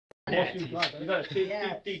You got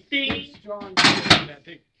a ding. Strong.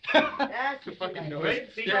 That's The fucking right. noise.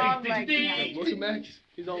 Strong leg. Look at Max.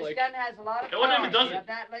 He's all This like. gun has a lot of It wasn't power. even does You it. have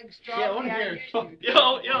that leg strong. Yeah, I wanna behind hear it.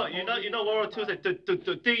 you. You know World War II is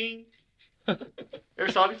like ding.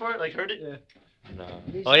 Ever saw it before? Like heard it? Yeah. No.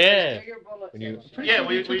 These Oh are yeah. bigger bullets When you- in them. Yeah,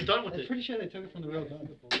 we're done with I'm it. pretty sure they took it from the real gun.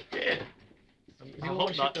 Yeah. You I know hope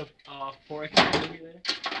what not. the 4X movie there?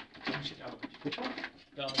 Which one?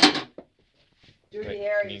 Do the Wait,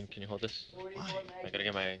 areas. can you hold this? 44 I gotta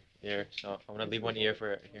get my ear, so I'm gonna leave one ear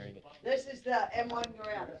for hearing it. This is the M1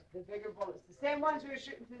 Garand, the bigger bullets. The same ones we were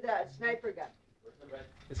shooting through the sniper gun.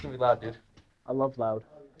 It's gonna be loud, dude. I love loud.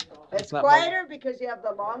 It's not quieter because you have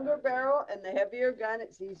the longer barrel and the heavier gun.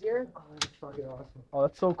 It's easier. Oh, that's fucking awesome. Oh,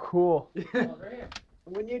 that's so cool.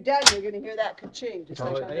 When you're done, you're gonna hear that ka-ching. Just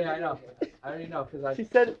like on the Yeah, I video. know. I already know because I. She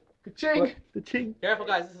said it. Ka-ching. What? The ching. Careful,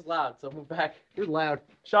 guys. This is loud. So move back. You're loud.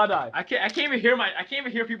 Shaddai. I can't even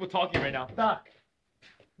hear people talking right now. Doc.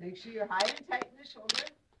 Make sure you're high and tight in the shoulder.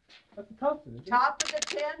 That's the Thompson, isn't it? Top of the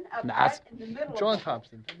tin, up Nah, front, it's in the middle. John of the,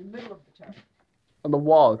 Thompson. In the middle of the turret. On the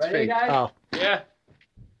wall. It's Ready, fake. guys? Oh. Yeah.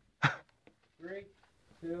 3,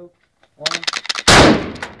 2, 1.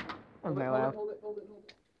 Wasn't that loud? Hold it.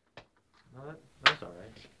 No, that's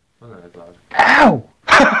alright. Wasn't that loud? Ow!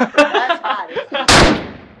 That's hot. It's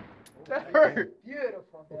hot. That hurt.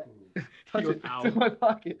 Beautiful hit. Touch it. Ow. It's in my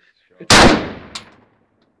pocket.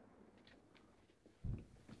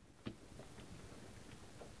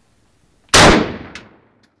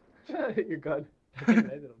 Hit your gun. I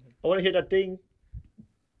want to hear that ding.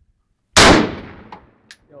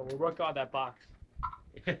 Yo, we'll work on that box.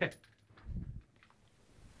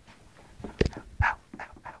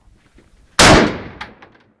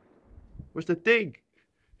 Where's the ding?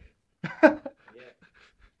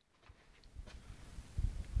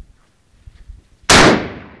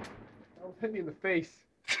 Don't hit me in the face.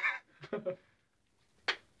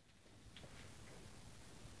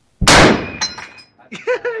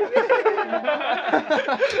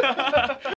 That's